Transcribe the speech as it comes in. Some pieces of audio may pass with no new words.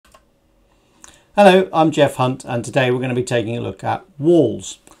Hello, I'm Jeff Hunt, and today we're going to be taking a look at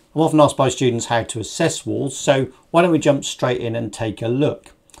walls. I'm often asked by students how to assess walls, so why don't we jump straight in and take a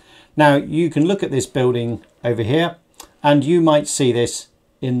look. Now you can look at this building over here and you might see this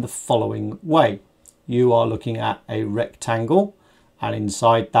in the following way. You are looking at a rectangle, and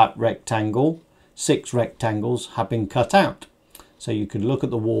inside that rectangle 6 rectangles have been cut out. So you could look at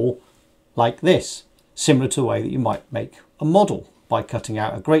the wall like this, similar to the way that you might make a model by cutting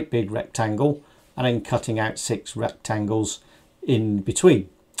out a great big rectangle and then cutting out 6 rectangles in between.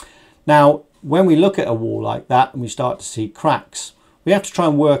 Now, when we look at a wall like that and we start to see cracks, we have to try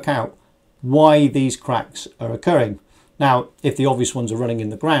and work out why these cracks are occurring. Now, if the obvious ones are running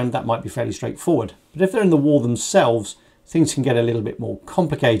in the ground, that might be fairly straightforward. But if they're in the wall themselves, things can get a little bit more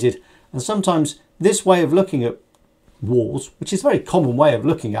complicated. And sometimes this way of looking at walls, which is a very common way of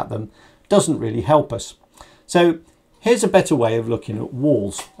looking at them, doesn't really help us. So here's a better way of looking at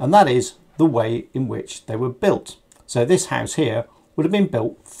walls, and that is the way in which they were built. So this house here would have been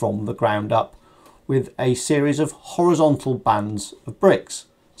built from the ground up with a series of horizontal bands of bricks.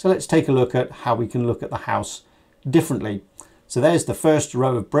 So let's take a look at how we can look at the house differently. So there's the first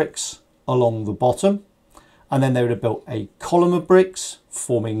row of bricks along the bottom, and then they would have built a column of bricks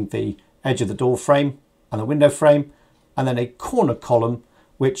forming the edge of the door frame and the window frame, and then a corner column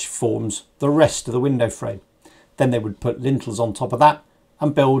which forms the rest of the window frame. Then they would put lintels on top of that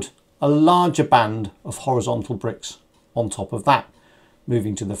and build a larger band of horizontal bricks on top of that.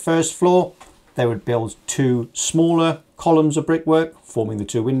 Moving to the first floor, they would build 2 smaller columns of brickwork forming the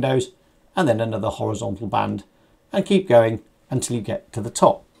 2 windows, and then another horizontal band, and keep going until you get to the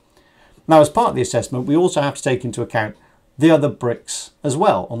top. Now, as part of the assessment, we also have to take into account the other bricks as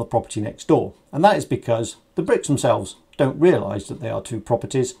well on the property next door, and that is because the bricks themselves don't realise that they are 2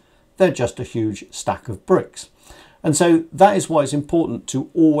 properties. They're just a huge stack of bricks. And so that is why it's important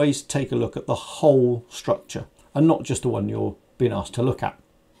to always take a look at the whole structure and not just the one you're being asked to look at.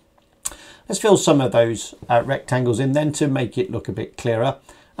 Let's fill some of those rectangles in then to make it look a bit clearer.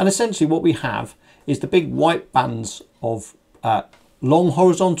 And essentially what we have is the big white bands of long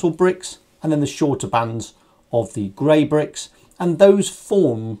horizontal bricks, and then the shorter bands of the grey bricks, and those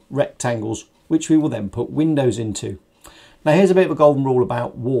form rectangles which we will then put windows into. Now here's a bit of a golden rule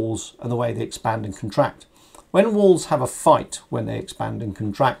about walls and the way they expand and contract. When walls have a fight when they expand and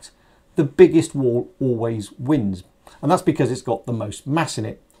contract, the biggest wall always wins. And that's because it's got the most mass in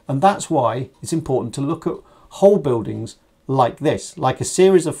it. And that's why it's important to look at whole buildings like this, like a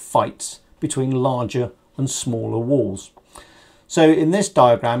series of fights between larger and smaller walls. So in this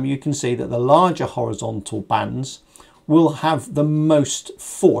diagram, you can see that the larger horizontal bands will have the most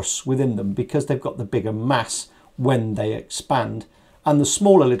force within them because they've got the bigger mass when they expand. And the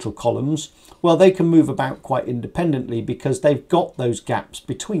smaller little columns, well, they can move about quite independently because they've got those gaps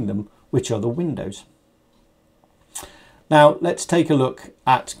between them, which are the windows. Now let's take a look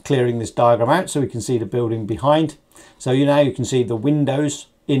at clearing this diagram out so we can see the building behind. So now you can see the windows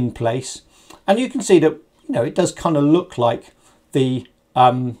in place, and you can see that it does kind of look like the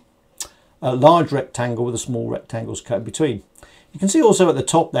large rectangle with the small rectangles cut in between. You can see also at the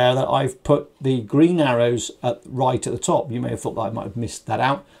top there that I've put the green arrows right at the top. You may have thought that I might have missed that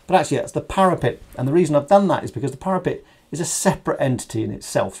out, but actually that's the parapet. And the reason I've done that is because the parapet is a separate entity in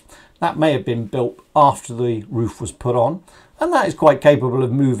itself. That may have been built after the roof was put on, and that is quite capable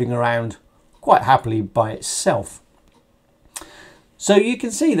of moving around quite happily by itself. So you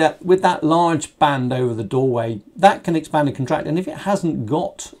can see that with that large band over the doorway, that can expand and contract. And if it hasn't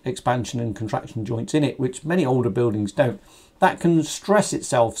got expansion and contraction joints in it, which many older buildings don't, that can stress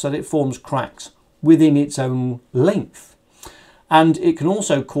itself so that it forms cracks within its own length. And it can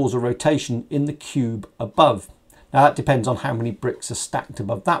also cause a rotation in the cube above. Now that depends on how many bricks are stacked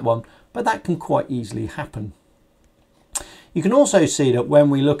above that one, but that can quite easily happen. You can also see that when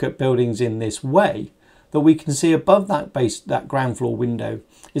we look at buildings in this way, that we can see above that ground floor window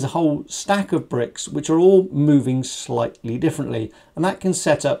is a whole stack of bricks which are all moving slightly differently, and that can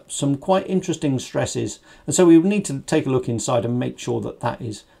set up some quite interesting stresses. And so we need to take a look inside and make sure that that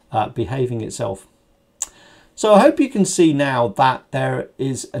is behaving itself. So I hope you can see now that there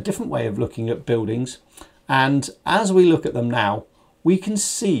is a different way of looking at buildings, and as we look at them now, we can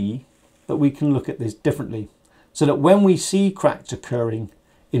see that we can look at this differently, so that when we see cracks occurring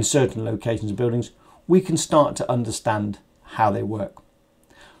in certain locations of buildings, we can start to understand how they work.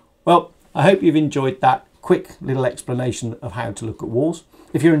 Well, I hope you've enjoyed that quick little explanation of how to look at walls.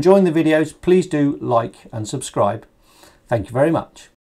 If you're enjoying the videos, please do like and subscribe. Thank you very much.